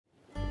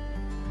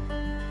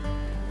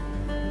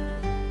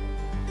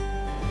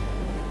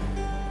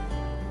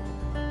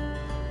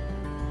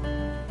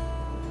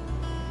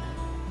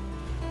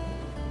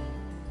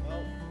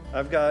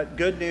I've got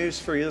good news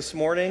for you this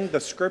morning. The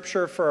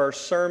scripture for our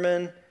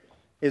sermon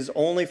is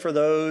only for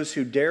those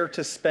who dare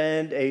to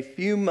spend a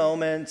few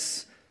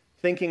moments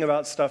thinking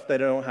about stuff they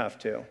don't have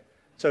to.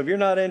 So if you're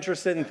not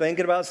interested in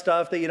thinking about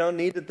stuff that you don't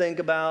need to think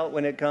about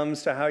when it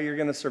comes to how you're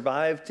going to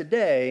survive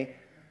today,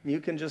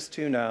 you can just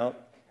tune out.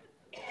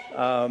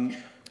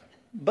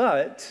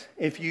 But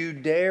if you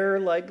dare,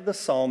 like the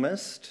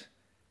psalmist,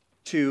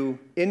 to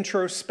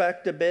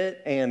introspect a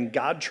bit and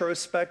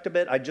God-trospect a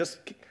bit,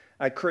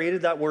 I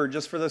created that word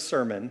just for this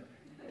sermon,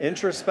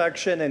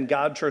 introspection and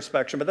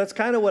God-trospection. But that's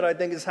kind of what I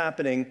think is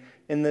happening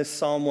in this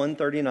Psalm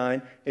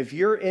 139. If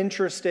you're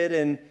interested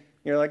in,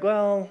 you're like,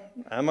 well,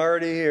 I'm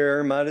already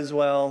here, might as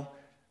well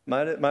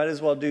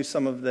do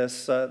some of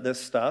this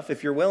stuff.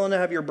 If you're willing to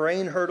have your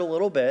brain hurt a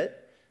little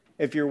bit,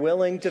 if you're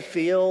willing to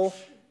feel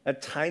a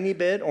tiny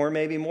bit, or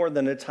maybe more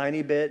than a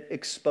tiny bit,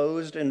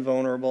 exposed and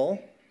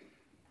vulnerable,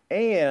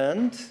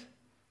 and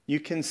you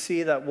can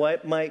see that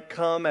what might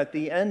come at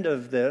the end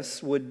of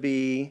this would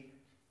be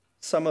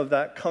some of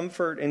that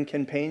comfort and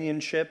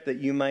companionship that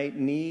you might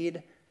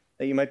need,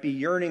 that you might be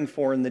yearning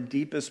for in the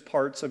deepest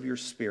parts of your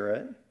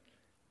spirit,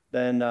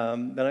 then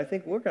I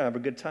think we're going to have a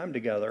good time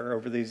together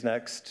over these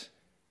next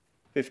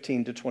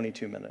 15 to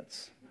 22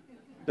 minutes,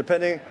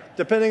 depending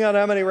on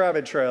how many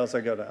rabbit trails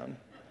I go down.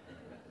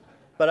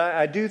 But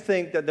I do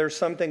think that there's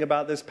something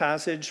about this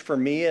passage for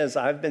me as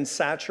I've been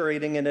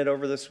saturating in it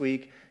over this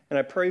week. And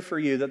I pray for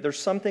you that there's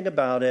something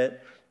about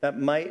it that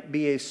might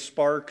be a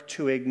spark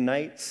to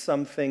ignite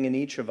something in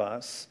each of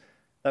us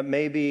that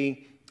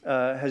maybe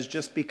has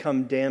just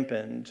become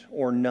dampened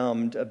or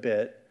numbed a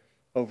bit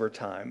over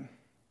time.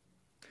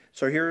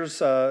 So here's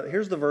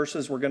the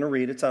verses we're going to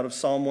read. It's out of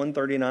Psalm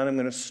 139. I'm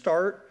going to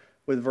start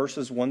with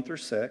verses 1 through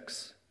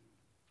 6.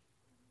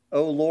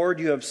 O Lord,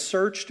 you have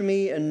searched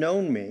me and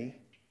known me.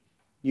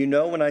 You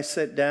know when I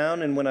sit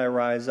down and when I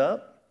rise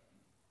up.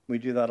 We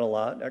do that a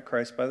lot at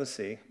Christ by the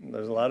Sea.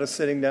 There's a lot of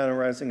sitting down and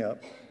rising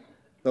up.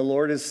 The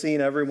Lord has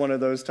seen every one of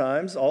those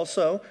times.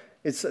 Also,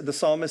 the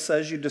psalmist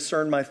says, you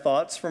discern my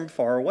thoughts from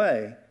far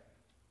away.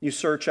 You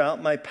search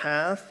out my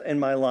path and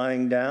my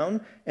lying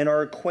down and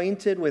are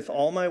acquainted with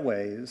all my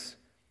ways.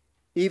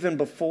 Even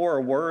before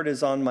a word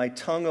is on my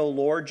tongue, O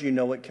Lord, you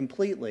know it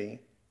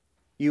completely.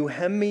 You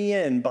hem me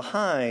in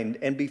behind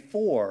and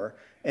before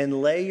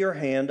and lay your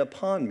hand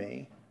upon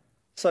me.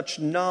 Such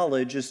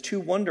knowledge is too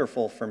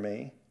wonderful for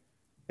me.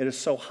 It is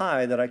so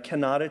high that I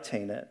cannot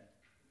attain it.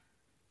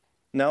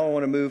 Now I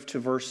want to move to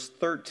verse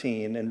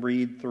 13 and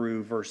read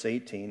through verse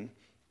 18.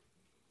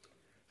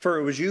 For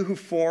it was you who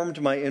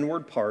formed my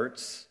inward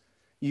parts.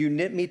 You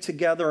knit me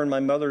together in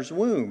my mother's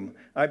womb.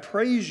 I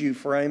praise you,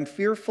 for I am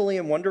fearfully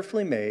and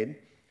wonderfully made.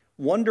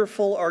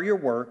 Wonderful are your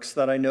works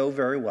that I know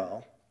very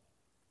well.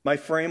 My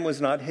frame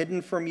was not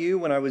hidden from you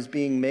when I was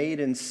being made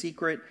in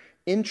secret,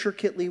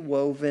 intricately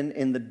woven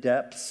in the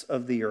depths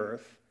of the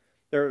earth.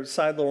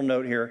 Side little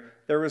note here.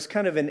 There was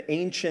kind of an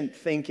ancient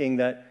thinking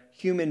that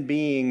human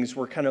beings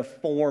were kind of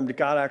formed.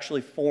 God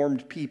actually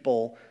formed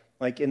people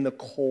like in the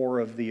core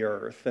of the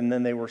earth, and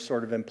then they were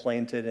sort of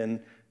implanted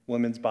in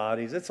women's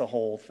bodies. It's a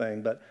whole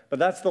thing, but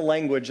that's the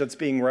language that's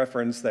being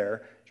referenced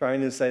there, trying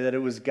to say that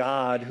it was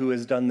God who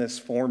has done this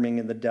forming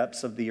in the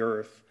depths of the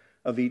earth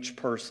of each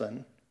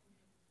person.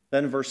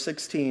 Then verse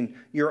 16,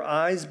 your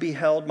eyes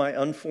beheld my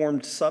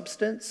unformed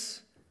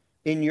substance.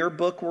 In your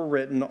book were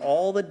written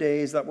all the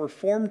days that were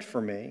formed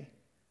for me,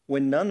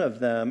 when none of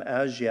them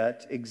as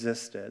yet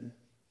existed.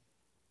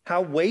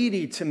 How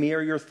weighty to me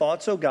are your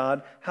thoughts, O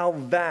God. How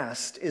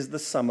vast is the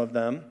sum of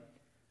them.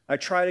 I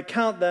try to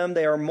count them.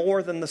 They are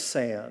more than the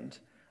sand.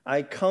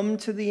 I come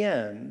to the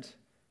end,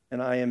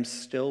 and I am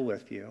still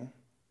with you.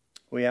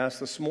 We ask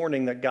this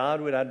morning that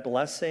God would add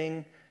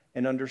blessing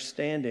and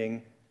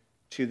understanding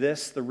to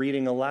this, the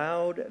reading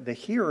aloud, the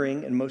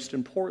hearing, and most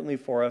importantly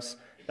for us,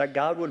 that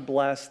God would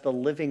bless the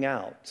living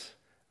out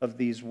of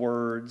these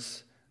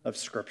words of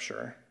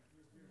Scripture.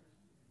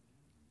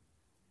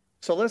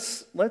 So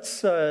let's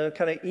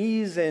kind of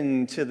ease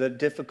into the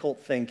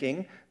difficult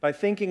thinking by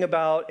thinking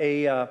about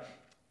a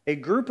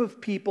group of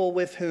people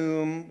with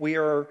whom we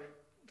are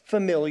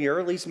familiar,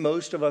 at least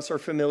most of us are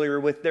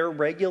familiar with their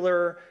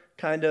regular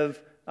kind of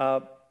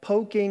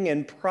poking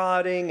and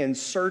prodding and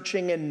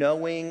searching and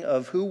knowing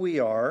of who we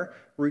are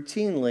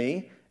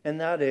routinely,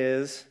 and that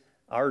is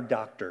our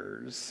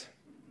doctors.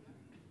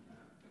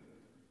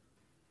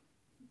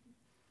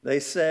 They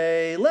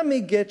say, let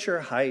me get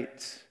your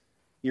height,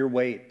 your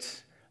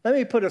weight. Let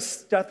me put a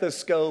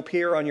stethoscope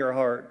here on your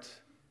heart.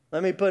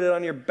 Let me put it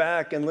on your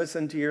back and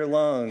listen to your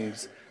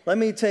lungs. Let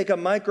me take a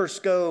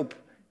microscope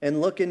and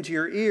look into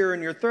your ear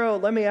and your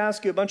throat. Let me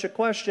ask you a bunch of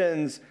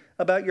questions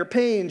about your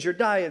pains, your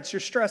diets, your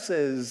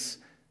stresses,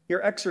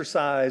 your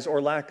exercise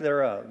or lack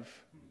thereof.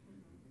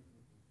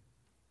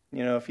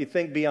 You know, if you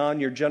think beyond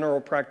your general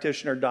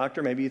practitioner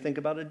doctor, maybe you think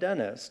about a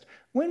dentist.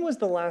 When was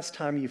the last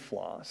time you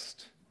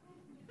flossed?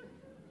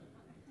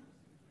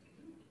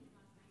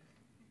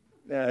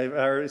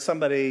 Or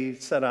somebody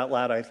said out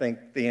loud, I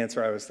think, the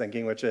answer I was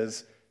thinking, which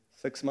is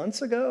 6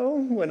 months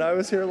ago when I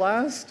was here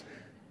last.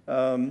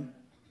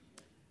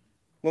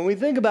 When we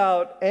think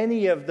about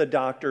any of the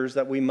doctors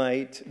that we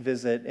might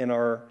visit in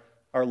our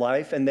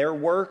life and their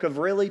work of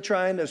really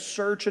trying to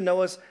search and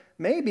know us,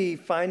 maybe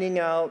finding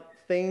out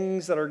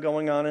things that are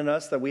going on in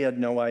us that we had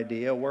no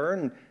idea were,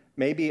 and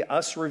maybe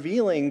us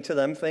revealing to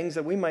them things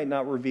that we might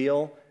not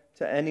reveal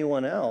to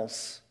anyone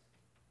else.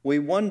 We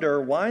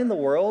wonder, why in the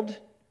world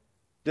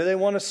do they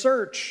want to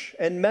search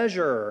and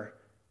measure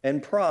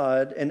and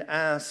prod and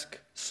ask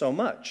so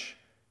much?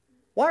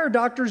 Why are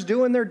doctors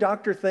doing their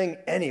doctor thing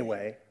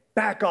anyway?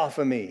 Back off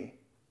of me.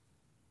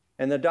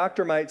 And the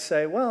doctor might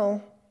say,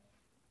 well,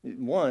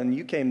 one,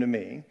 you came to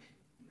me.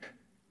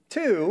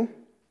 Two,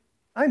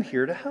 I'm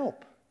here to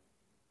help.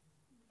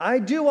 I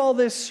do all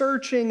this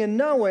searching and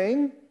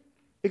knowing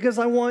because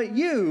I want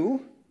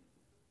you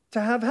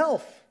to have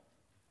health.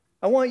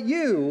 I want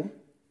you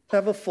to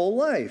have a full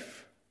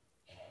life.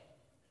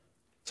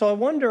 So I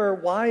wonder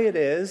why it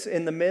is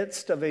in the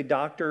midst of a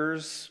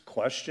doctor's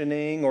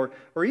questioning or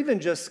even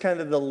just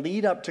kind of the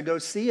lead up to go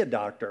see a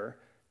doctor,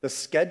 the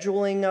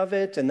scheduling of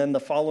it, and then the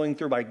following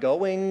through by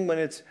going when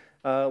it's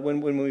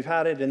when we've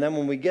had it, and then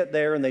when we get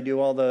there and they do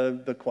all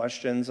the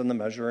questions and the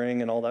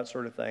measuring and all that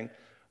sort of thing.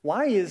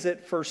 Why is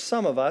it for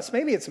some of us,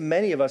 maybe it's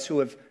many of us who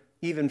have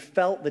even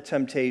felt the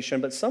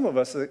temptation, but some of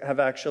us have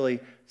actually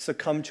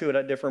succumbed to it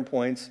at different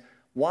points.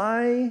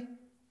 Why,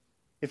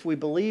 if we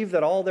believe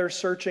that all their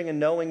searching and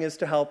knowing is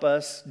to help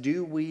us,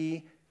 do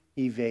we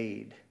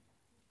evade?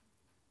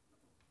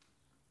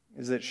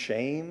 Is it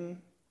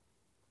shame?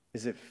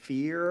 Is it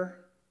fear?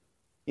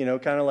 You know,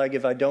 kind of like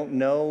if I don't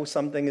know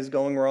something is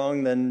going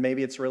wrong, then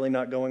maybe it's really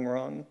not going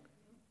wrong.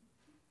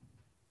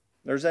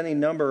 There's any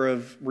number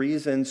of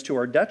reasons to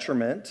our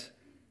detriment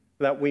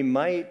that we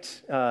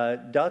might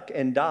duck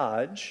and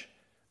dodge.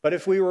 But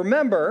if we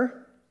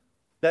remember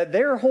that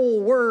their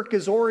whole work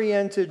is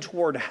oriented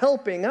toward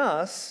helping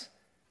us,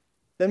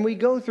 then we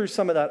go through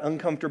some of that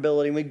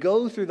uncomfortability, and we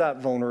go through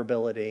that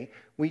vulnerability.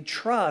 We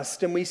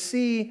trust and we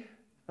see,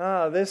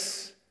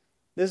 this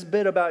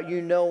bit about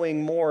you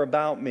knowing more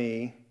about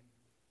me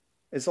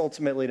is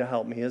ultimately to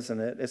help me, isn't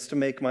it? It's to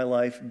make my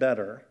life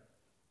better.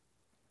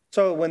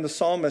 So when the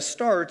psalmist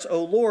starts,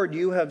 "O Lord,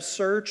 you have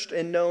searched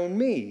and known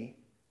me,"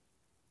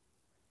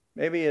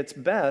 maybe it's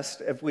best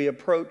if we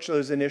approach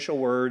those initial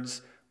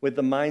words with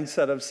the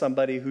mindset of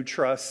somebody who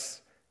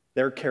trusts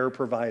their care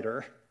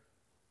provider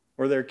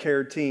or their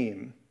care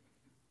team.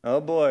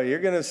 Oh boy, you're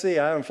going to see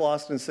I haven't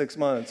flossed in 6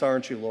 months,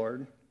 aren't you,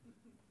 Lord?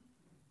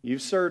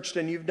 You've searched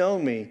and you've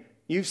known me.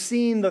 You've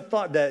seen the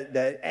thought,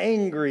 that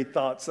angry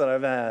thoughts that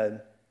I've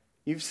had.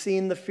 You've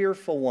seen the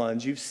fearful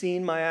ones. You've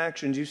seen my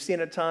actions. You've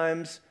seen at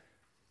times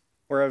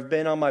where I've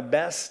been on my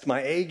best,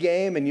 my A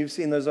game, and you've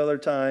seen those other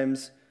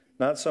times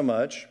not so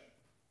much.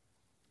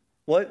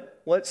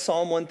 What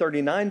Psalm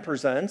 139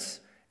 presents,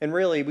 and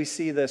really we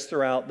see this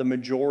throughout the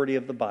majority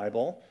of the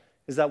Bible,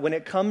 is that when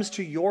it comes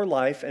to your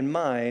life and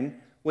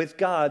mine, with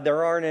God,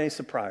 there aren't any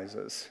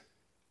surprises.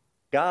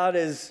 God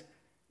is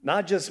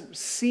not just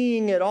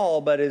seeing it all,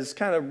 but is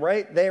kind of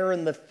right there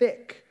in the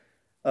thick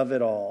of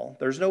it all.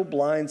 There's no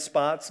blind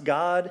spots.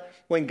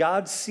 When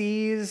God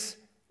sees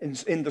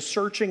in the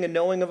searching and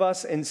knowing of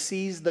us and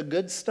sees the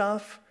good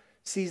stuff,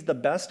 sees the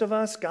best of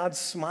us, God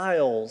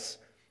smiles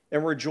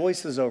and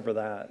rejoices over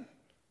that.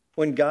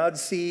 When God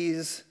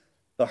sees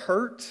the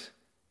hurt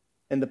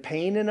and the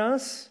pain in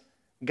us,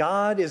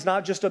 God is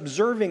not just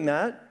observing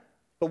that,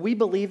 but we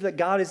believe that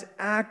God is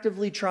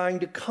actively trying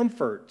to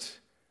comfort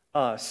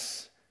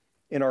us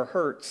in our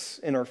hurts,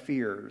 in our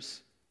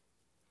fears,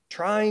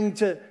 trying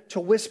to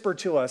whisper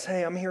to us,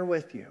 hey, I'm here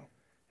with you.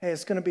 Hey,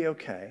 it's going to be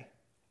okay.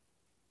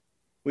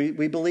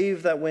 We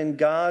believe that when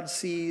God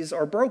sees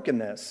our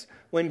brokenness,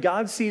 when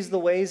God sees the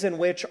ways in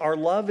which our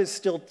love is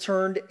still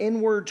turned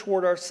inward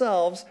toward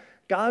ourselves,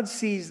 God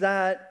sees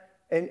that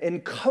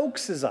and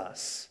coaxes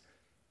us,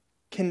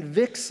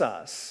 convicts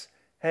us.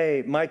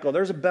 Hey, Michael,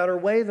 there's a better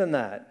way than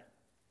that.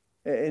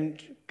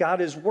 And God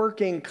is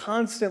working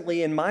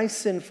constantly in my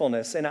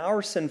sinfulness, in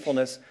our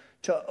sinfulness,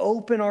 to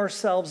open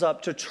ourselves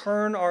up, to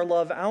turn our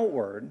love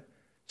outward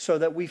so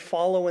that we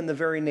follow in the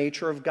very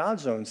nature of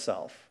God's own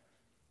self,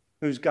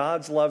 whose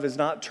God's love is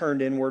not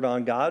turned inward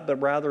on God, but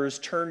rather is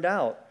turned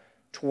out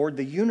toward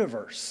the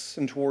universe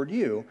and toward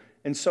you.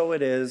 And so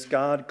it is,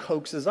 God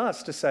coaxes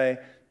us to say,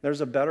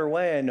 there's a better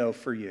way I know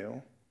for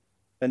you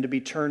than to be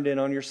turned in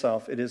on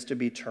yourself. It is to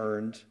be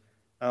turned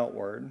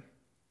outward.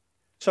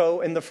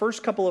 So in the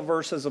first couple of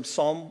verses of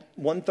Psalm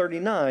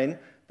 139,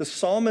 the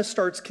psalmist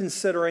starts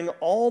considering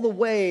all the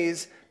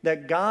ways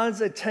that God's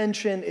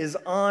attention is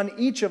on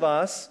each of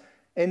us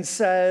and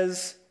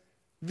says,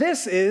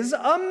 this is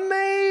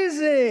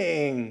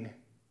amazing.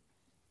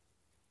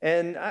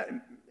 And,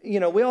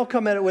 we all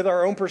come at it with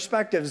our own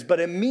perspectives, but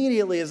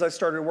immediately as I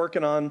started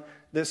working on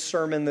this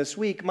sermon this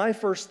week, my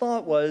first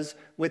thought was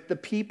with the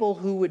people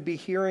who would be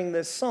hearing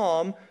this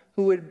psalm,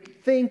 who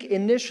would think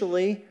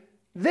initially,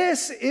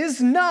 this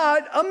is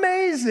not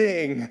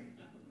amazing.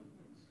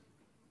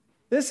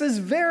 This is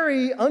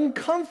very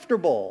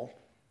uncomfortable.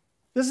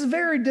 This is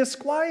very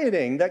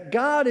disquieting that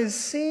God is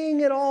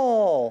seeing it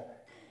all.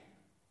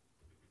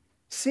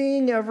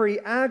 Seeing every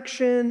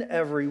action,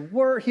 every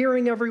word,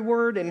 hearing every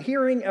word, and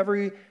hearing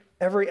every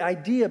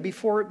idea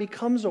before it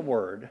becomes a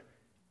word,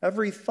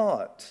 every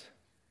thought.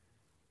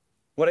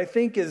 What I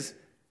think is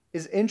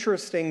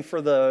interesting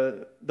for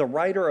the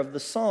writer of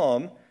the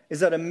psalm is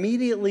that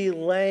immediately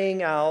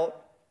laying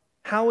out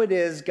how it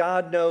is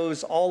God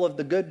knows all of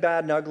the good,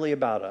 bad, and ugly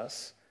about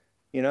us.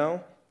 You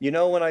know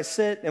when I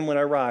sit and when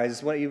I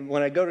rise,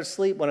 when I go to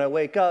sleep, when I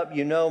wake up,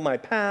 you know my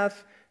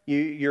path,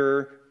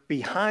 you're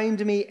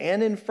behind me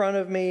and in front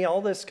of me,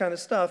 all this kind of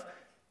stuff.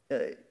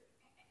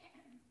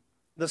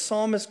 The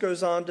psalmist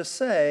goes on to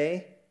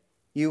say,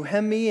 you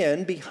hem me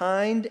in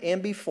behind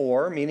and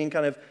before, meaning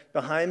kind of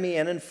behind me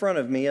and in front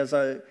of me.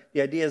 The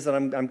idea is that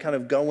I'm kind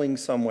of going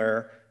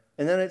somewhere.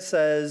 And then it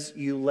says,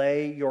 you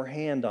lay your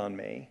hand on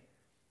me.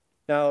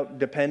 Now,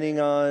 depending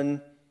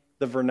on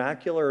the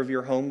vernacular of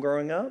your home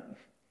growing up,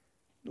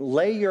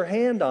 lay your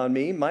hand on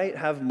me might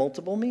have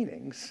multiple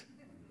meanings.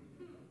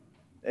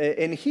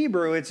 In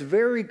Hebrew, it's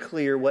very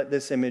clear what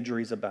this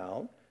imagery is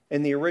about.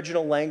 In the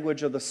original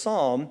language of the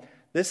psalm,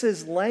 this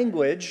is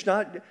language,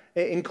 not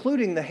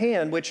including the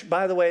hand, which,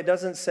 by the way, it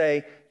doesn't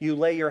say you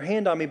lay your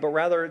hand on me, but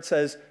rather it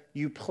says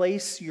you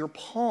place your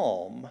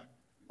palm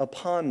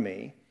upon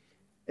me.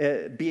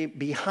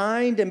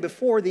 Behind and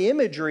before the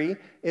imagery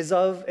is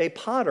of a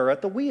potter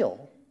at the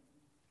wheel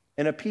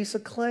and a piece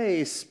of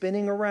clay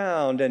spinning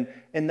around and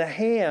the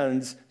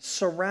hands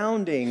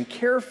surrounding,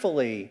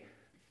 carefully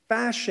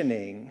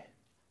fashioning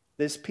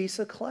this piece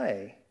of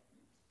clay.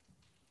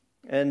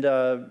 And,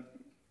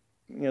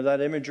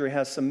 that imagery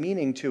has some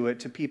meaning to it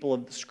to people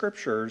of the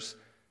scriptures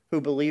who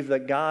believe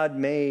that God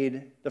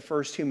made the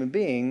first human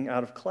being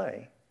out of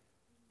clay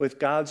with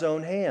God's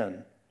own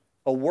hand,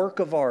 a work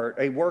of art,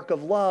 a work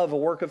of love, a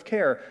work of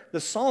care. The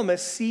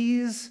psalmist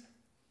sees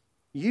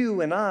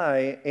you and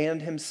I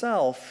and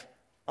himself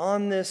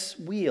on this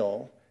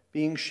wheel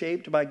being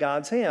shaped by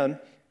God's hand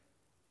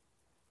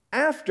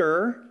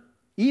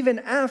even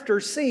after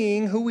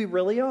seeing who we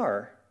really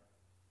are.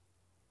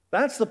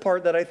 That's the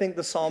part that I think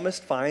the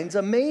psalmist finds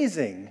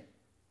amazing,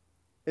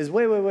 is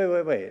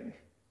wait.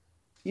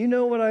 You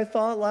know what I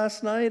thought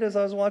last night as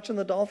I was watching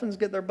the Dolphins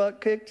get their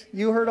butt kicked?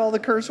 You heard all the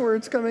curse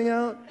words coming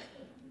out?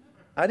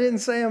 I didn't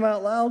say them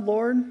out loud,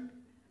 Lord.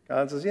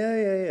 God says,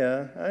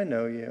 yeah, I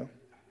know you.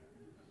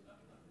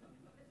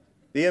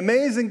 The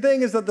amazing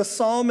thing is that the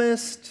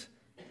psalmist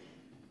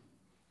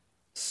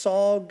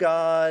saw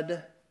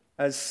God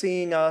as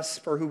seeing us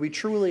for who we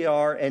truly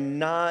are and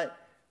not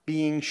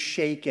being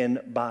shaken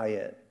by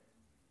it.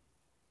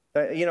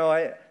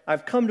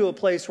 I've come to a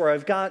place where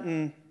I've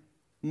gotten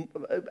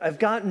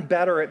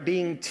better at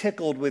being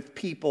tickled with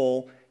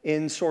people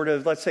in sort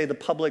of, let's say, the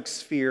public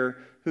sphere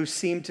who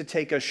seem to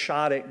take a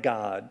shot at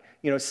God,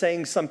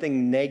 saying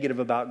something negative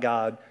about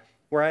God,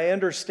 where I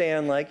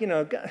understand,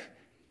 God,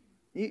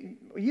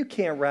 you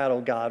can't rattle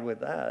God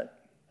with that.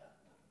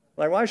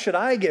 Why should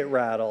I get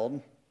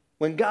rattled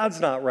when God's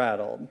not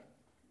rattled?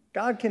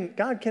 God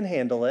can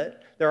handle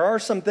it. There are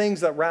some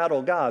things that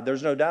rattle God.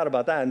 There's no doubt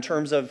about that in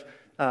terms of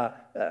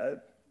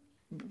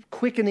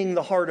quickening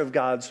the heart of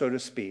God, so to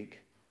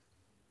speak.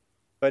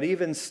 But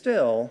even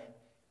still,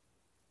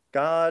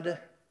 God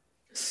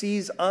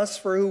sees us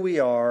for who we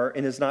are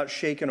and is not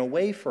shaken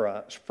away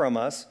from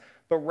us,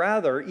 but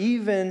rather,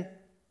 even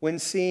when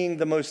seeing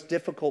the most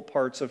difficult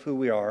parts of who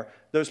we are,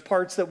 those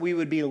parts that we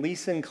would be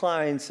least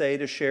inclined, say,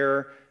 to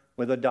share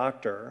with a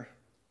doctor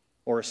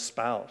or a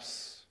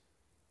spouse,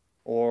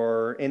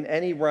 or in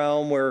any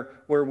realm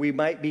where we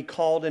might be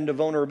called into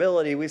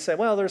vulnerability, we say,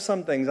 well, there's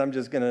some things I'm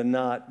just going to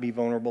not be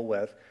vulnerable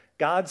with.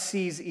 God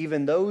sees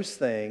even those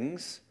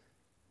things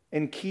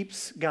and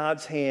keeps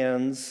God's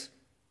hands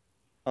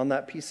on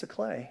that piece of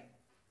clay.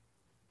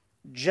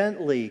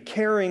 Gently,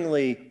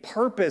 caringly,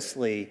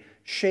 purposely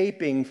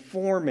shaping,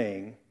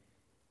 forming,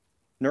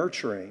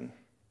 nurturing.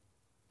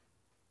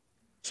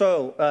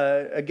 So,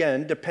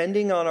 again,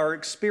 depending on our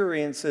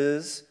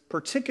experiences,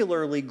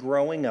 particularly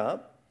growing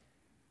up,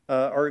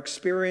 our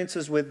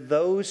experiences with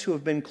those who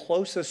have been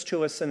closest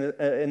to us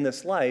in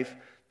this life,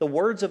 the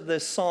words of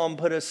this psalm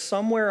put us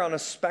somewhere on a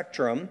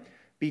spectrum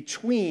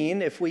between,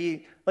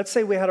 let's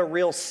say we had a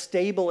real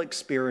stable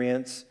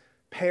experience,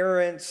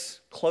 parents,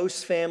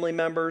 close family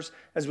members,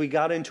 as we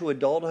got into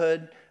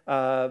adulthood,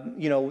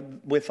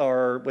 with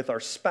our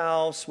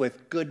spouse,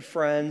 with good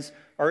friends.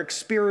 Our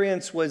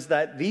experience was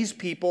that these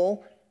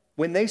people,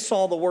 when they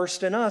saw the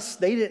worst in us,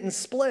 they didn't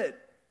split.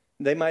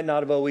 They might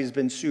not have always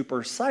been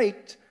super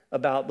psyched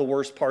about the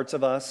worst parts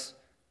of us,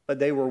 but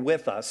they were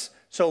with us.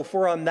 So if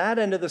we're on that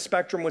end of the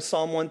spectrum with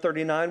Psalm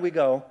 139, we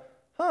go,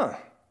 well,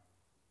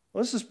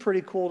 this is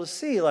pretty cool to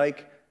see.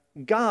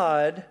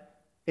 God,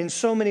 in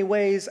so many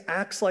ways,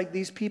 acts like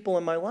these people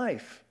in my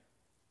life.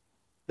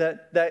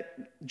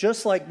 That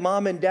just like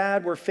mom and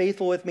dad were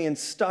faithful with me and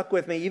stuck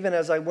with me, even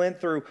as I went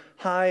through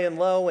high and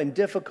low and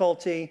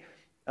difficulty,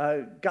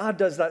 God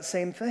does that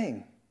same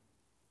thing.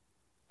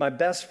 My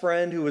best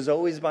friend who was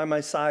always by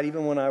my side,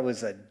 even when I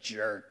was a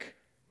jerk.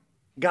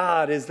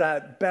 God is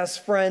that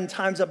best friend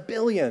times a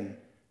billion.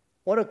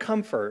 What a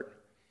comfort.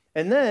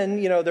 And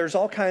then, there's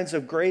all kinds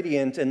of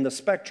gradient in the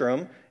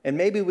spectrum, and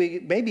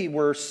maybe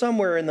we're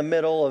somewhere in the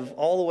middle of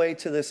all the way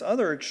to this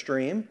other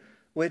extreme,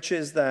 which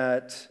is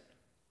that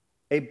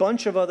a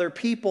bunch of other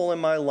people in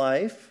my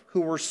life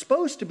who were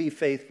supposed to be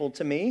faithful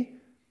to me,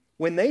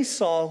 when they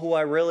saw who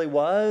I really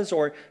was,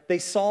 or they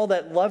saw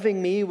that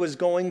loving me was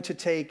going to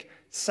take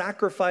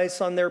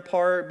sacrifice on their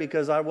part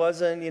because I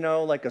wasn't,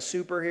 like a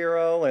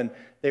superhero, and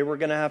they were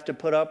going to have to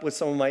put up with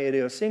some of my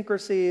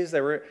idiosyncrasies.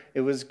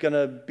 It was going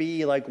to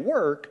be like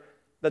work,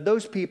 that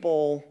those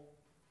people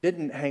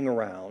didn't hang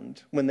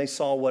around when they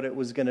saw what it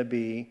was going to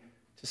be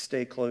to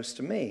stay close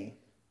to me.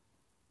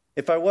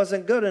 If I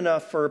wasn't good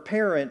enough for a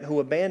parent who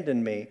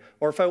abandoned me,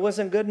 or if I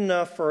wasn't good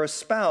enough for a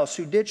spouse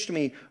who ditched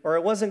me, or I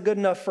wasn't good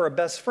enough for a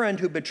best friend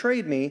who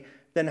betrayed me,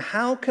 then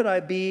how could I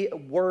be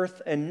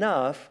worth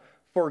enough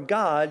for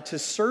God to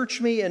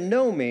search me and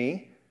know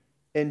me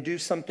and do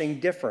something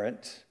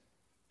different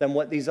than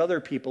what these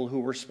other people who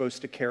were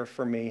supposed to care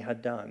for me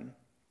had done?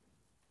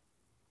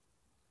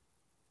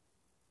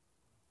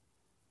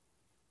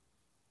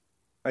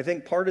 I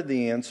think part of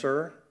the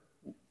answer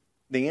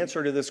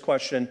to this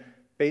question,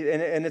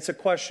 and it's a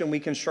question we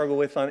can struggle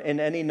with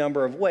in any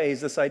number of ways,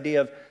 this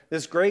idea of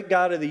this great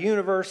God of the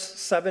universe,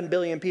 7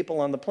 billion people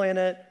on the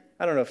planet.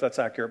 I don't know if that's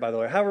accurate, by the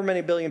way. However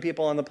many billion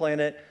people on the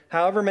planet,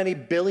 however many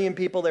billion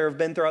people there have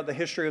been throughout the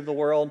history of the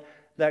world,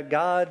 that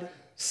God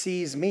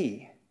sees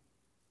me,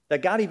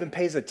 that God even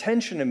pays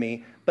attention to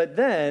me, but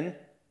then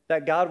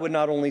that God would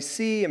not only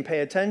see and pay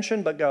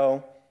attention, but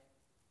go,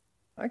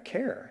 I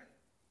care.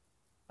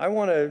 I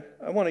want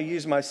to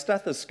use my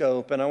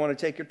stethoscope, and I want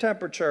to take your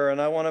temperature,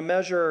 and I want to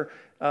measure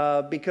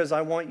because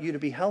I want you to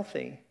be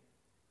healthy.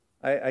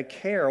 I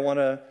care. I want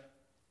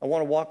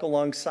to walk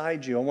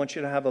alongside you. I want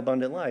you to have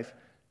abundant life.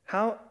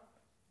 How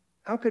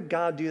could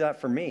God do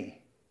that for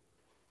me?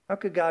 How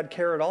could God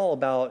care at all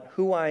about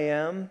who I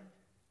am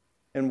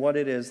and what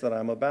it is that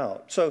I'm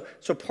about? So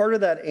part of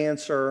that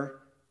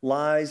answer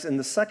lies in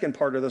the second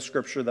part of the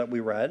scripture that we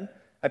read.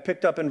 I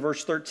picked up in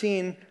verse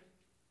 13,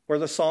 where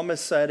the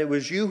psalmist said, "It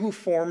was you who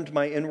formed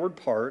my inward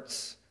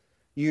parts.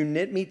 You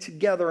knit me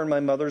together in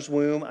my mother's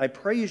womb. I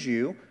praise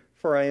you,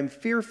 for I am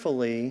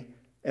fearfully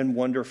and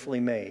wonderfully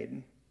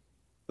made."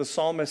 The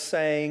psalmist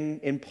saying,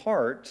 in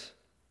part,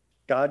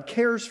 God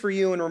cares for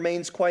you and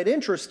remains quite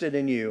interested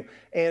in you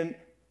and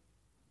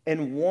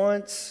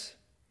wants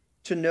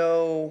to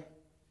know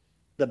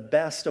the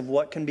best of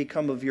what can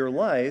become of your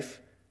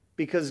life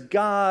because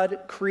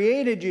God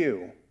created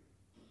you.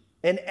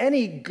 And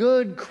any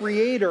good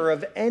creator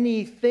of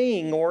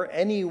anything or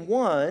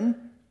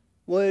anyone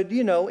would,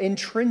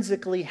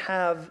 intrinsically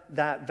have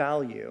that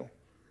value.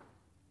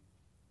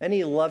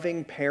 Any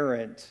loving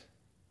parent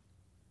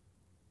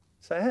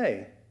say,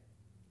 hey,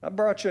 I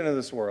brought you into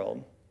this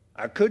world.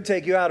 I could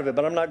take you out of it,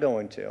 but I'm not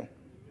going to.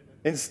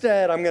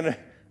 Instead, I'm going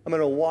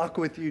to walk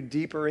with you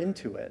deeper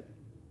into it.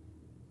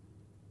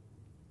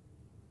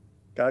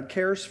 God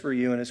cares for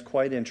you and is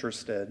quite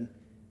interested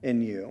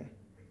in you.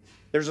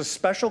 There's a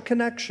special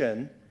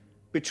connection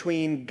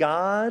between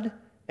God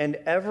and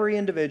every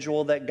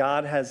individual that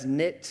God has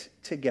knit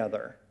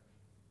together.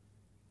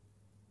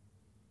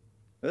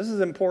 This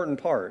is an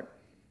important part.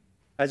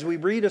 As we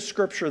read a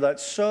scripture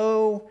that's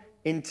so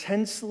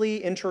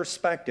intensely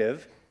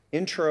introspective,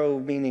 intro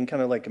meaning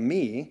kind of like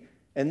me,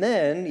 and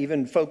then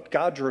even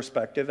God's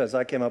perspective, as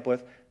I came up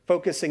with,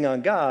 focusing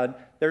on God,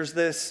 there's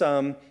this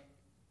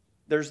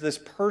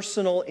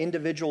personal,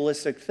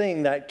 individualistic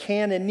thing that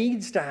can and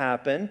needs to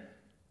happen,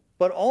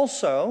 but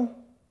also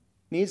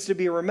needs to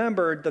be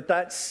remembered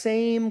that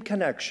same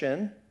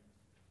connection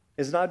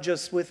is not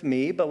just with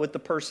me, but with the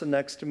person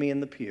next to me in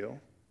the pew,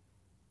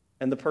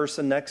 and the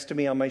person next to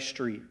me on my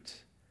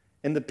street,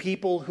 and the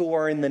people who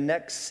are in the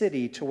next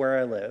city to where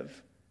I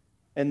live,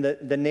 and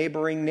the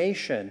neighboring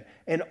nation,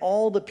 and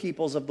all the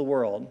peoples of the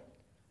world.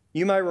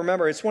 You might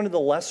remember, it's one of the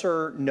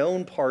lesser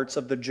known parts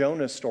of the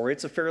Jonah story.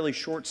 It's a fairly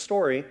short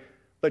story,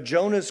 but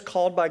Jonah's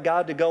called by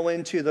God to go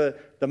into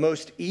the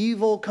most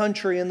evil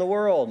country in the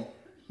world.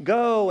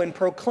 Go and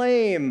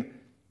proclaim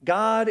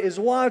God is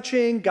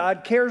watching,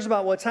 God cares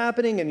about what's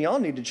happening, and y'all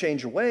need to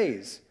change your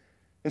ways.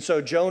 And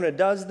so Jonah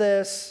does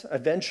this.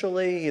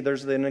 Eventually,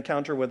 there's an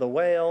encounter with a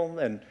whale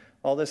and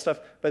all this stuff.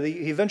 But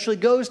he eventually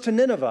goes to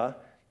Nineveh,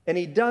 and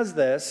he does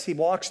this. He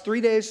walks 3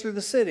 days through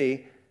the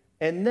city,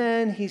 and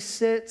then he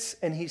sits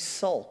and he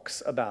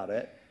sulks about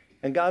it.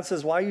 And God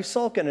says, why are you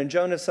sulking? And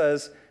Jonah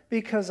says,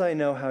 because I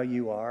know how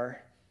you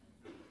are.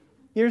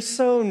 You're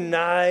so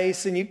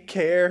nice and you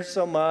care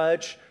so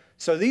much.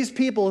 So these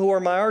people who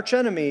are my arch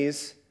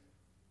enemies,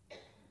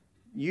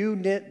 you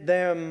knit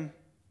them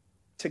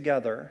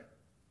together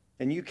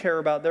and you care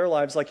about their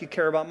lives like you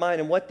care about mine.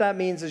 And what that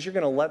means is you're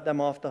going to let them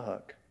off the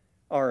hook,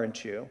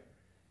 aren't you?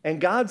 And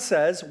God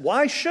says,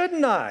 why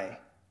shouldn't I?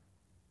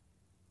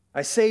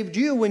 I saved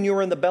you when you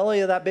were in the belly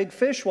of that big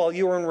fish while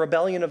you were in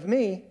rebellion of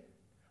me.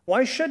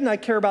 Why shouldn't I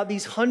care about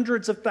these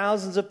hundreds of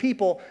thousands of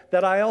people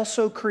that I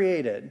also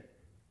created?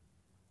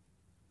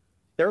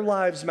 Their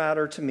lives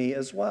matter to me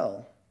as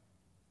well.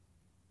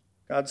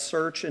 God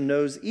searches and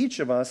knows each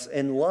of us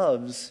and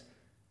loves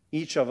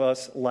each of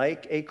us,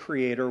 like a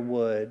creator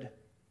would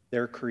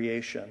their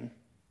creation.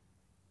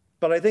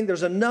 But I think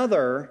there's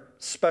another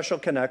special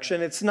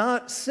connection. It's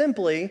not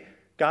simply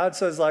God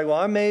says, like, well,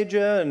 I made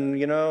you, and,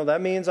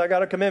 that means I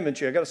got a commitment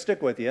to you. I got to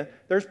stick with you.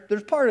 There's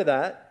part of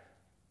that.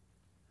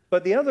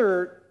 But the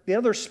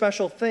other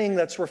special thing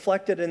that's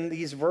reflected in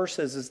these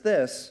verses is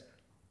this,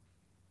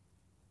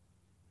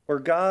 where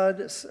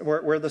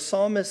the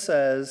psalmist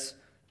says,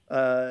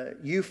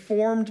 you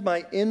formed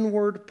my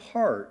inward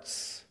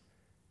parts,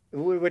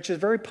 which is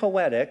very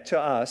poetic to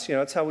us.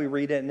 It's how we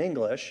read it in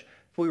English.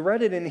 If we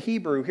read it in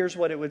Hebrew, here's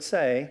what it would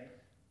say: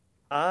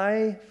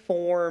 I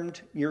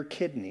formed your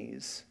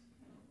kidneys.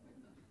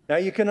 Now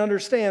you can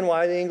understand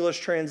why the English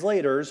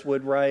translators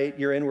would write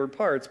your inward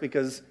parts,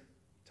 because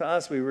to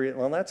us we read,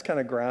 well, that's kind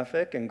of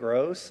graphic and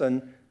gross,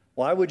 and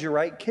why would you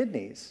write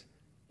kidneys?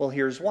 Well,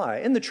 here's why.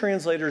 And the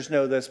translators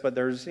know this, but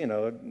there's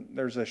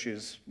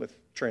issues with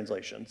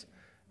translations.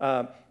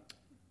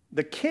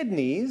 The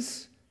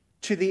kidneys,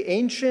 to the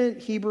ancient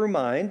Hebrew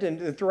mind,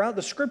 and throughout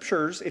the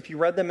scriptures, if you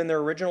read them in their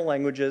original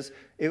languages,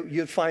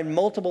 you'd find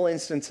multiple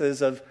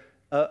instances of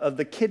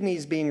the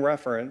kidneys being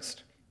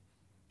referenced.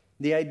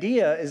 The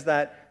idea is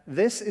that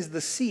this is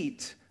the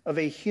seat of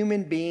a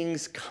human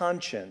being's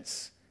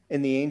conscience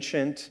in the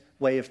ancient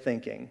way of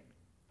thinking.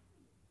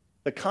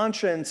 The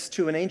conscience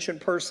to an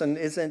ancient person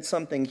isn't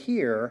something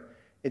here,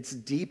 it's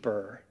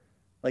deeper,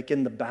 like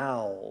in the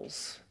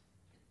bowels.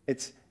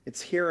 It's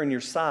here in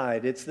your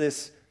side. It's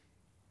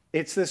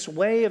this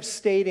way of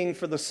stating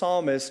for the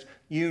psalmist,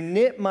 you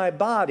knit my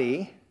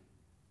body,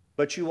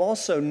 but you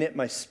also knit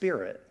my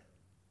spirit.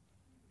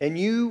 And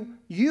you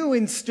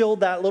instilled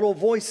that little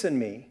voice in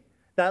me,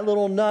 that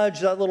little nudge,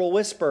 that little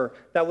whisper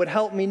that would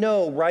help me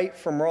know right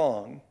from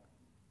wrong,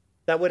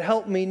 that would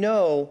help me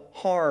know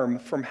harm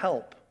from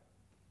help.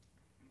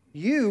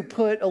 You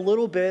put a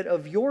little bit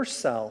of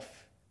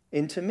yourself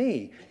into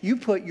me. You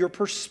put your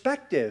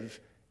perspective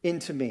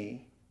into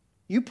me.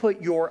 You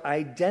put your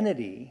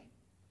identity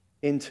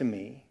into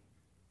me.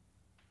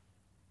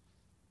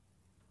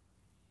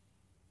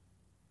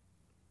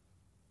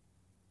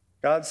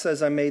 God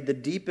says, I made the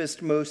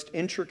deepest, most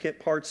intricate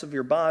parts of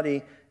your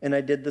body, and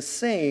I did the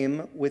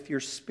same with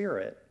your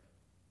spirit.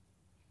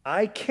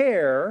 I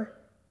care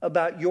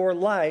about your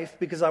life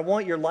because I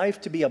want your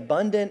life to be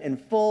abundant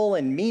and full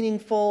and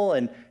meaningful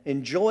and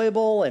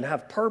enjoyable and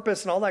have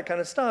purpose and all that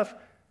kind of stuff.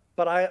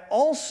 But I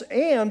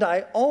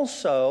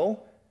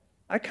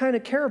kind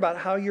of care about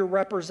how you're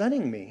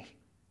representing me.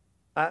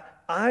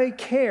 I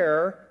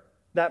care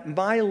that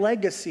my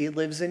legacy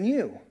lives in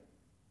you.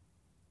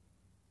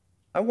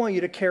 I want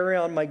you to carry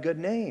on my good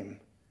name.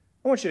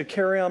 I want you to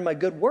carry on my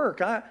good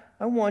work. I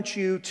want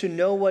you to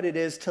know what it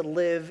is to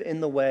live in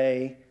the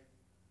way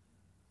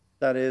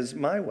that is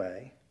my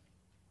way.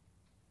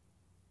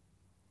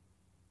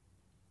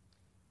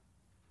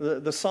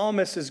 The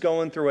psalmist is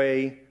going through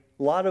a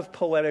lot of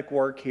poetic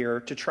work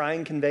here to try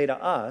and convey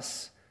to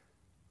us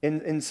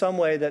in some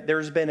way that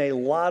there's been a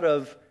lot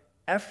of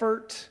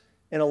effort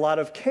and a lot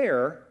of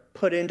care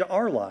put into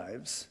our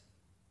lives.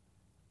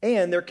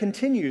 And there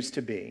continues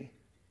to be.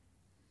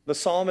 The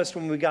psalmist,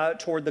 when we got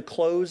toward the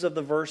close of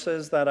the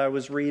verses that I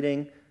was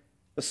reading,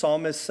 the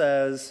psalmist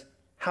says,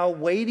 how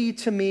weighty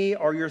to me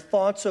are your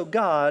thoughts, O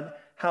God,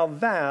 how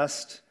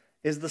vast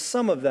is the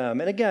sum of them.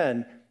 And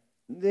again,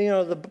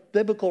 the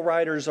biblical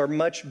writers are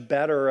much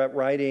better at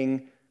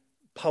writing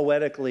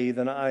poetically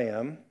than I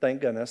am.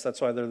 Thank goodness.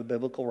 That's why they're the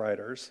biblical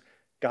writers.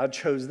 God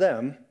chose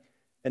them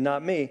and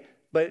not me.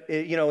 But,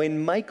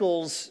 in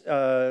Michael's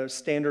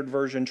standard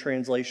version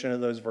translation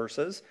of those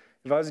verses,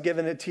 if I was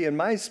giving it to you in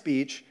my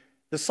speech,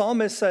 the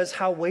psalmist says,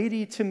 how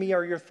weighty to me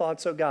are your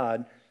thoughts, O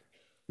God.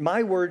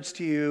 My words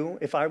to you,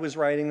 if I was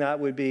writing that,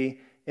 would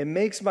be, it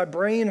makes my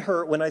brain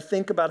hurt when I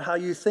think about how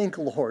you think,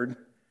 Lord.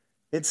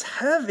 It's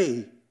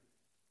heavy.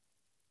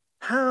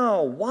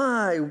 How?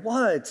 Why?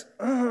 What?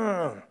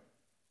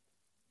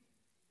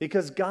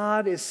 Because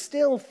God is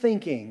still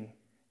thinking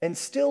and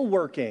still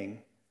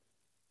working.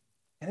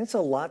 And it's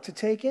a lot to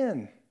take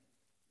in.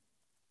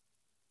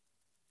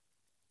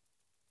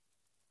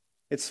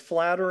 It's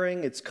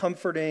flattering, it's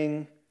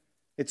comforting,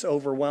 it's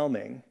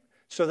overwhelming.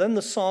 So then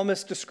the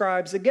psalmist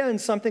describes, again,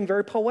 something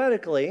very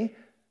poetically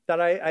that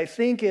I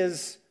think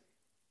is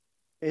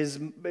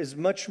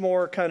much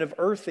more kind of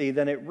earthy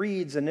than it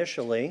reads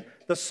initially.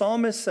 The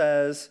psalmist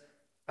says,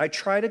 I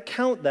try to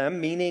count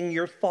them, meaning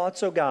your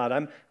thoughts, O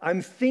God.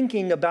 I'm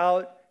thinking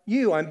about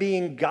you. I'm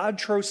being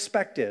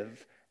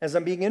God-trospective as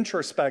I'm being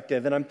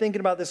introspective, and I'm thinking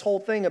about this whole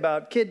thing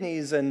about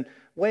kidneys and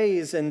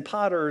ways and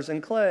potters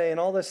and clay and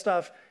all this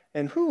stuff,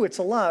 and it's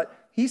a lot.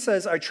 He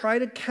says, I try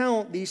to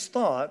count these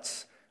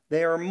thoughts.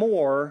 They are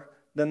more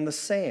than the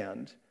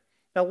sand.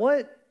 Now,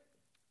 what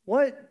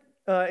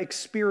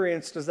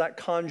experience does that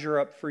conjure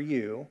up for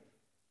you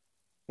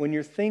when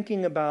you're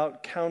thinking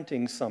about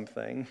counting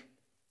something,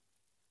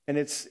 and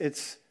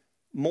it's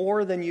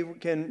more than you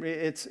can?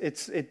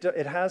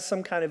 It has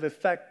some kind of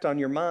effect on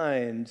your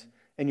mind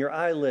and your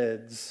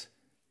eyelids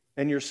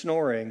and your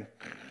snoring.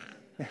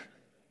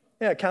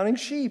 Yeah, counting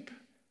sheep.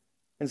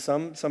 And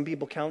some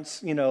people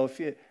count,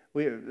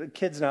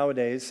 Kids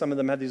nowadays, some of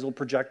them have these little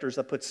projectors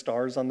that put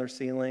stars on their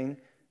ceiling,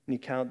 and you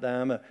count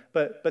them.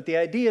 But the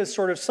idea is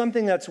sort of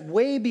something that's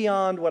way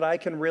beyond what I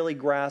can really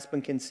grasp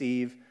and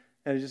conceive,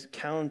 and just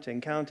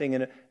counting,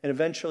 and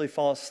eventually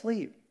fall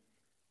asleep.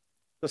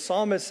 The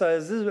psalmist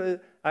says,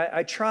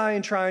 I try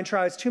and try and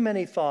try. It's too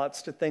many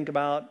thoughts to think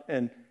about,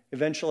 and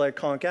eventually I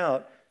conk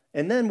out.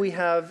 And then we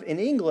have, in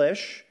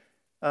English,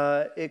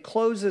 it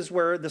closes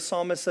where the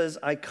psalmist says,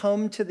 I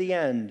come to the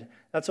end.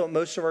 That's what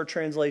most of our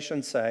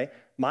translations say.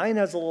 Mine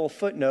has a little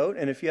footnote,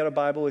 and if you had a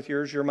Bible with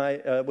yours,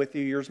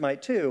 yours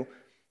might too.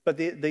 But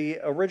the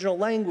original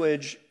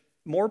language,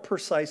 more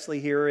precisely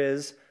here,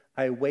 is,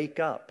 I wake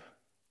up.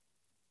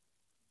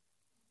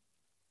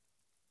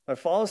 I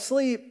fall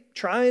asleep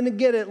trying to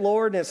get it,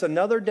 Lord, and it's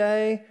another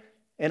day,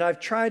 and I've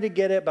tried to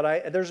get it,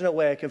 but there's no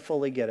way I can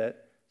fully get it.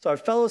 So I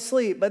fell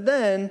asleep, but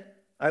then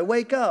I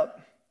wake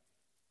up,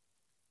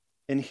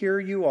 and here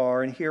you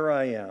are, and here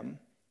I am,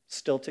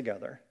 still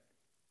together.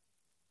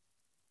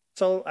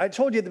 So I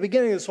told you at the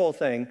beginning of this whole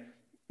thing,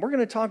 we're going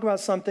to talk about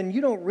something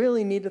you don't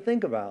really need to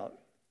think about.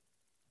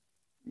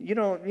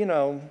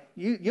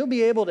 You'll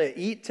be able to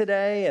eat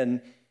today,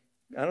 and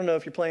I don't know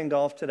if you're playing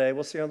golf today.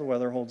 We'll see how the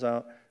weather holds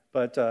out,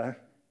 but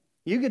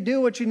you could do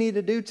what you need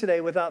to do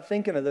today without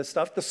thinking of this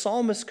stuff. The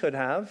psalmist could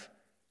have.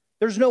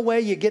 There's no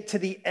way you get to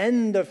the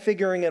end of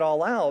figuring it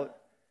all out.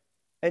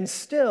 And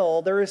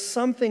still, there is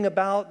something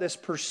about this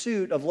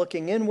pursuit of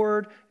looking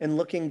inward and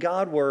looking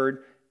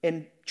Godward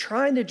and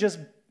trying to just,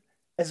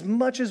 as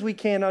much as we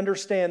can,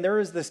 understand there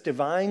is this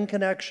divine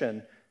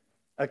connection,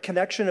 a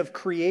connection of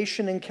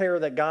creation and care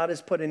that God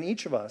has put in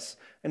each of us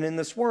and in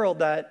this world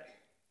that,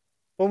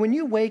 well, when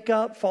you wake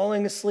up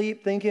falling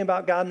asleep thinking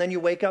about God, and then you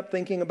wake up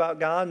thinking about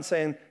God and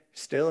saying,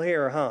 still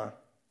here, huh?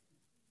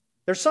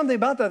 There's something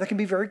about that can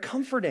be very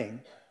comforting.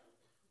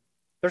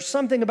 There's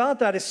something about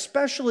that,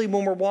 especially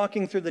when we're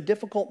walking through the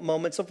difficult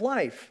moments of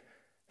life,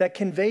 that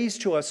conveys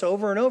to us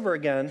over and over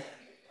again,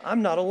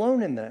 I'm not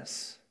alone in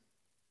this.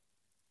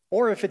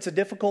 Or if it's a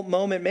difficult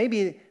moment,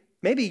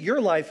 maybe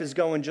your life is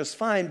going just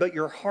fine, but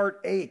your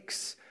heart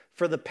aches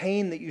for the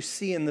pain that you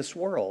see in this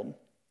world.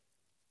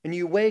 And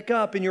you wake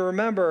up and you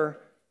remember,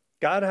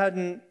 God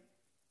hasn't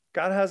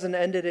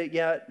ended it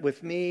yet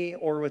with me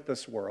or with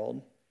this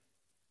world.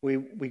 We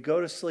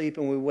go to sleep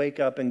and we wake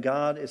up and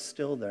God is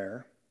still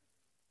there.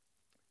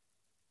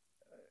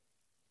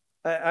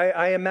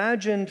 I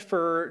imagined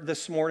for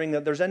this morning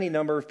that there's any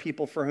number of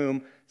people for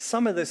whom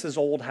some of this is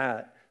old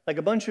hat. Like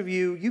a bunch of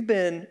you've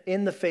been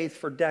in the faith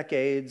for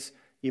decades.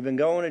 You've been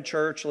going to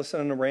church,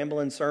 listening to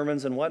rambling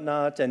sermons and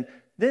whatnot. And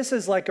this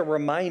is like a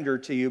reminder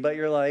to you, but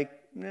you're like,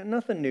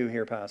 nothing new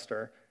here,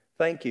 Pastor.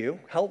 Thank you.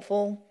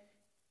 Helpful.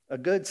 A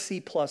good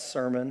C+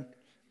 sermon.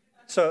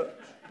 So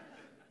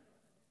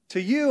to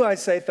you, I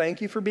say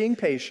thank you for being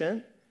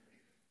patient.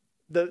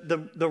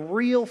 The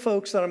real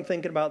folks that I'm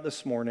thinking about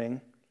this morning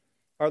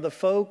are the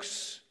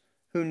folks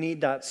who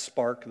need that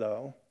spark,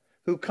 though,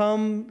 who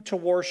come to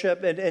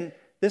worship. And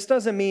this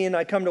doesn't mean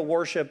I come to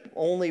worship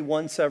only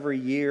once every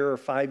year or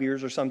 5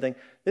 years or something.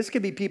 This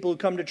could be people who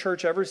come to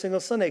church every single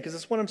Sunday because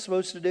it's what I'm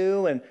supposed to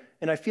do, and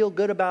I feel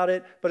good about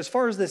it. But as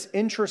far as this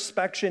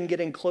introspection,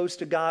 getting close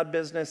to God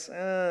business,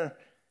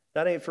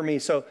 that ain't for me.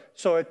 So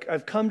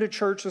I've come to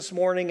church this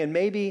morning, and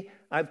maybe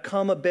I've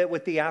come a bit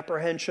with the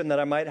apprehension that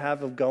I might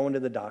have of going to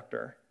the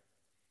doctor.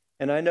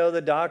 And I know the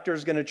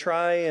doctor's going to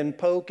try and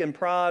poke and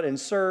prod and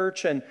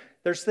search, and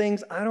there's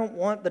things I don't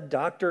want the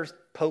doctor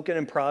poking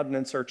and prodding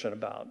and searching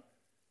about.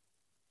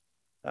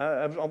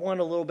 I want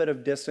a little bit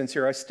of distance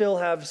here. I still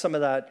have some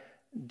of that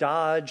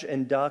dodge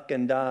and duck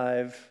and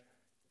dive,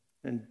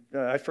 and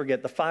I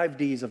forget the 5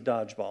 Ds of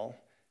dodgeball.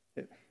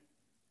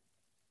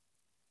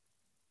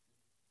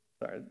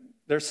 Sorry.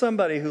 There's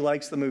somebody who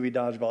likes the movie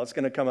Dodgeball. It's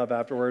going to come up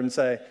afterward and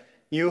say,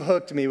 you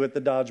hooked me with the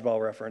dodgeball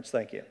reference.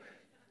 Thank you.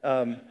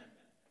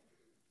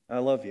 I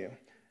love you.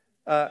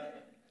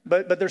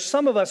 But there's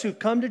some of us who've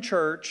come to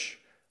church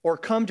or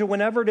come to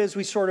whenever it is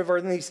we sort of are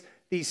in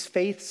these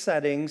faith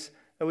settings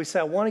that we say,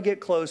 I want to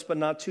get close, but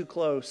not too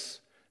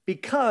close.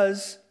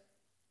 Because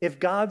if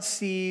God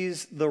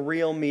sees the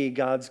real me,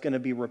 God's going to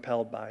be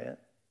repelled by it.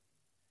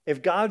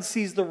 If God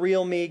sees the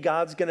real me,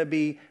 God's going to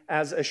be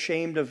as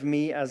ashamed of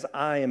me as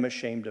I am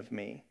ashamed of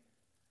me.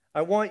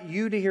 I want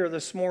you to hear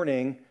this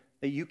morning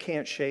that you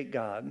can't shake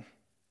God.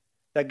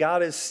 That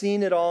God has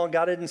seen it all.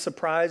 God isn't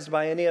surprised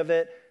by any of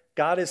it.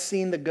 God has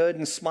seen the good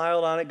and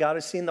smiled on it. God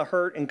has seen the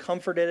hurt and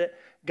comforted it.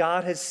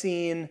 God has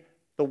seen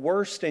the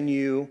worst in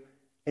you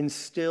and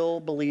still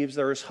believes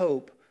there is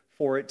hope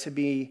for it to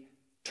be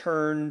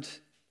turned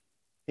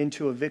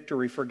into a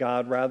victory for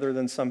God rather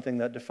than something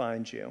that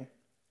defines you.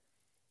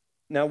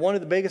 Now, one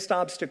of the biggest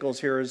obstacles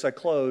here as I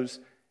close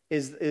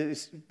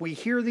is we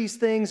hear these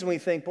things and we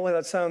think, boy,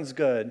 that sounds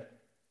good.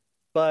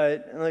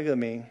 But look at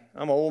me.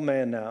 I'm an old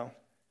man now,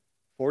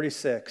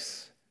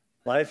 46.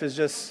 Life is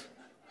just...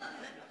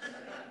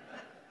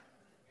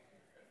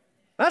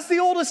 That's the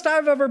oldest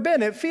I've ever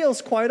been. It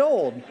feels quite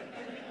old.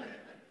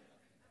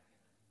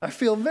 I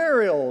feel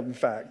very old, in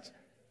fact.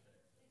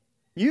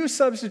 You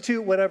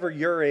substitute whatever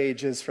your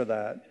age is for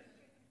that.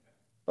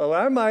 Well,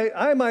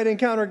 I might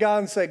encounter God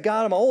and say,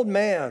 God, I'm an old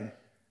man.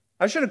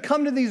 I should have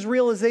come to these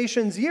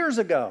realizations years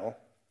ago.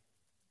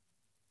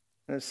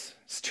 And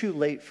it's too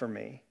late for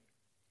me.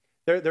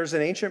 There's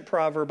an ancient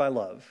proverb I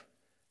love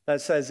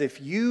that says,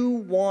 if you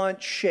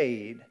want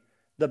shade,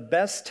 the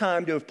best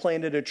time to have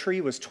planted a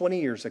tree was 20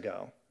 years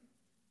ago.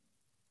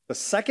 The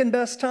second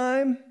best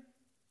time,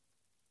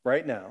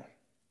 right now.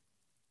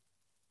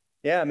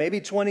 Yeah,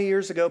 maybe 20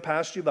 years ago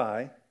passed you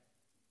by.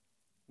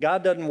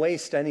 God doesn't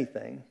waste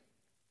anything.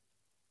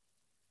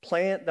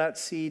 Plant that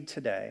seed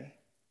today.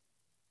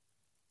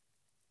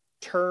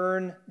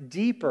 Turn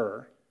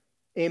deeper.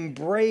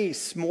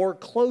 Embrace more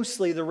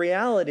closely the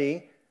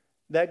reality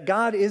that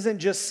God isn't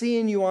just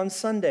seeing you on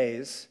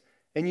Sundays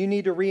and you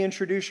need to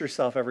reintroduce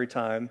yourself every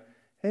time.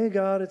 Hey,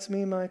 God, it's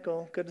me,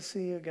 Michael. Good to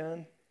see you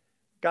again.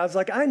 God's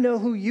like, I know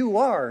who you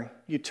are,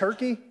 you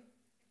turkey.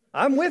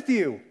 I'm with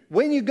you.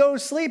 When you go to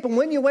sleep and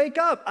when you wake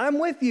up, I'm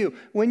with you.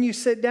 When you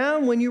sit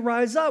down, when you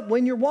rise up,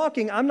 when you're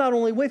walking, I'm not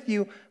only with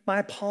you,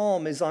 my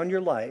palm is on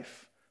your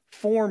life,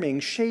 forming,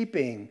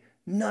 shaping,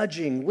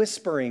 nudging,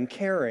 whispering,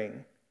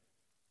 caring.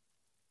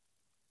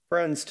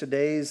 Friends,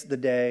 today's the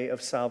day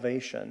of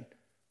salvation.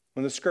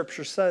 When the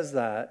scripture says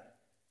that,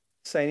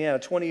 saying, yeah,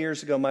 20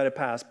 years ago might have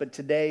passed, but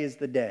today is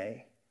the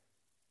day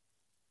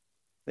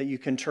that you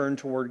can turn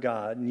toward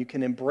God and you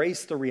can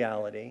embrace the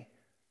reality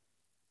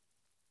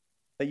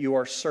that you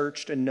are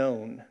searched and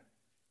known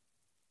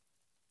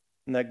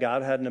and that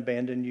God hadn't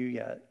abandoned you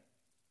yet.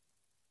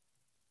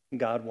 And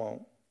God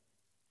won't.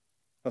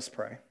 Let's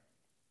pray.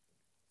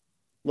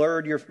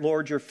 Lord,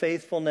 your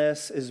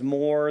faithfulness is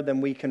more than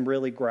we can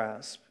really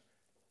grasp.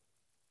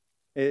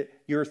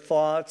 Your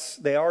thoughts,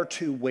 they are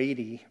too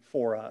weighty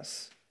for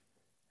us.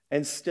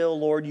 And still,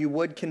 Lord, you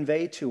would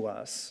convey to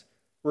us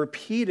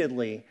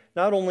repeatedly,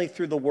 not only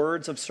through the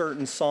words of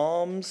certain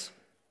psalms,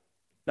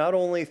 not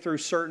only through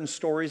certain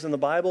stories in the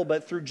Bible,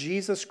 but through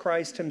Jesus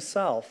Christ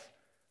himself.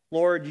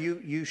 Lord,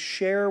 you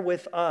share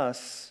with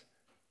us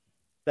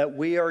that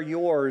we are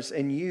yours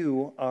and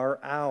you are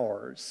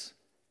ours.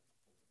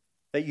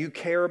 That you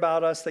care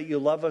about us, that you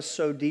love us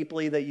so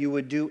deeply, that you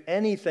would do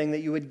anything,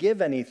 that you would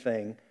give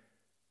anything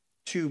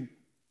to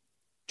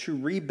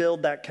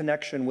rebuild that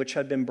connection which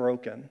had been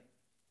broken.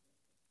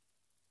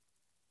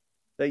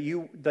 That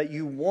you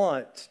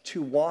want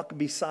to walk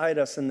beside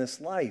us in this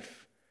life.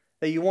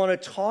 That you want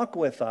to talk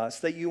with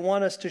us. That you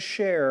want us to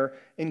share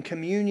in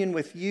communion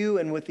with you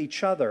and with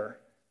each other.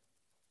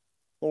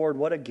 Lord,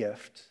 what a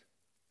gift.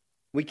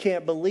 We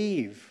can't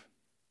believe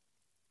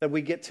that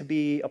we get to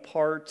be a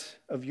part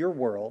of your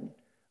world,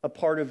 a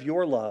part of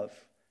your love,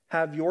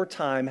 have your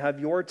time, have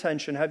your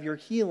attention, have your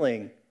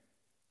healing.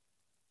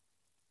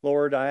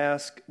 Lord, I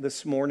ask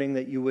this morning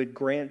that you would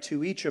grant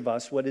to each of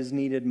us what is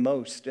needed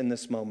most in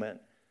this moment.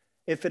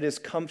 If it is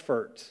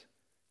comfort,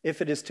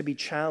 if it is to be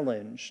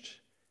challenged,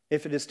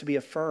 if it is to be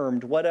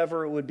affirmed,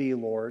 whatever it would be,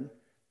 Lord,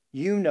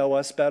 you know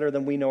us better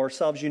than we know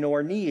ourselves. You know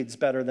our needs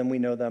better than we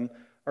know them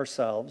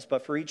ourselves.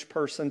 But for each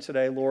person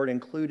today, Lord,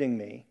 including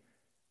me,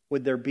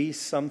 would there be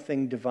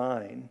something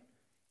divine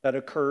that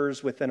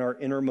occurs within our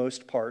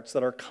innermost parts,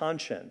 that our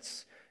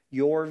conscience,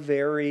 your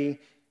very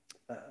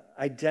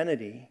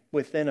identity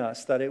within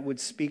us, that it would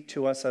speak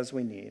to us as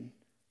we need.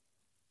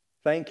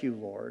 Thank you,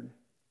 Lord.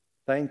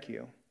 Thank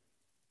you.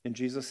 In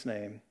Jesus'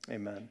 name,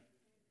 amen.